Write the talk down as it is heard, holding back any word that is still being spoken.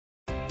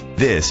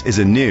This is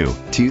a new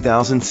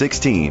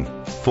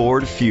 2016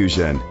 Ford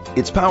Fusion.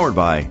 It's powered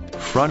by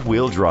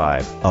front-wheel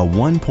drive, a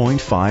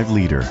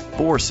 1.5-liter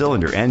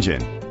four-cylinder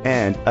engine,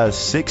 and a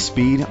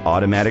 6-speed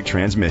automatic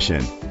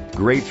transmission.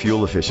 Great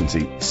fuel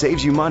efficiency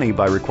saves you money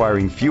by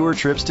requiring fewer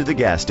trips to the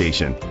gas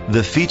station.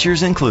 The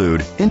features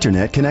include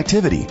internet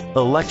connectivity,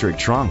 electric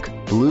trunk,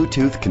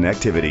 Bluetooth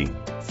connectivity,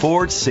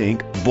 Ford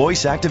Sync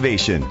voice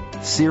activation,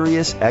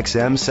 Sirius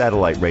XM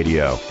satellite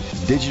radio,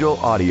 digital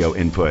audio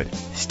input,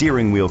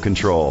 steering wheel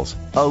controls,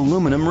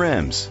 aluminum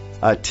rims,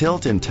 a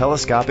tilt and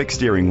telescopic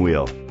steering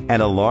wheel, an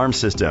alarm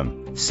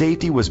system.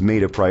 Safety was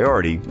made a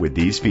priority with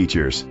these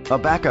features: a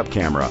backup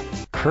camera,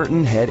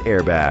 curtain head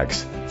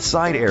airbags,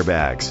 side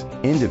airbags,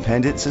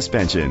 independent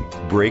suspension,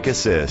 brake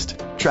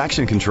assist,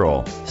 traction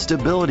control,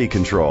 stability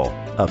control,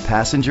 a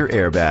passenger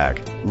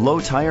airbag,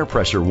 low tire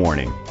pressure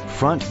warning,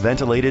 front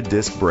ventilated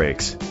disc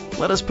brakes.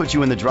 Let us put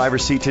you in the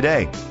driver's seat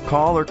today.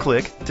 Call or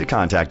click to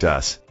contact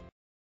us.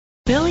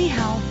 Billy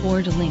Howell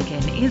Ford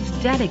Lincoln is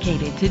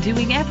dedicated to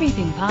doing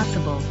everything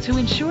possible to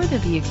ensure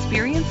that the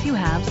experience you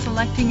have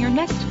selecting your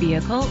next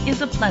vehicle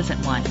is a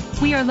pleasant one.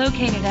 We are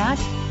located at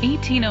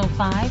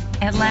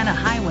 1805 Atlanta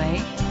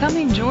Highway,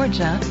 Cumming,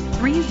 Georgia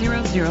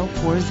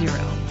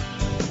 30040.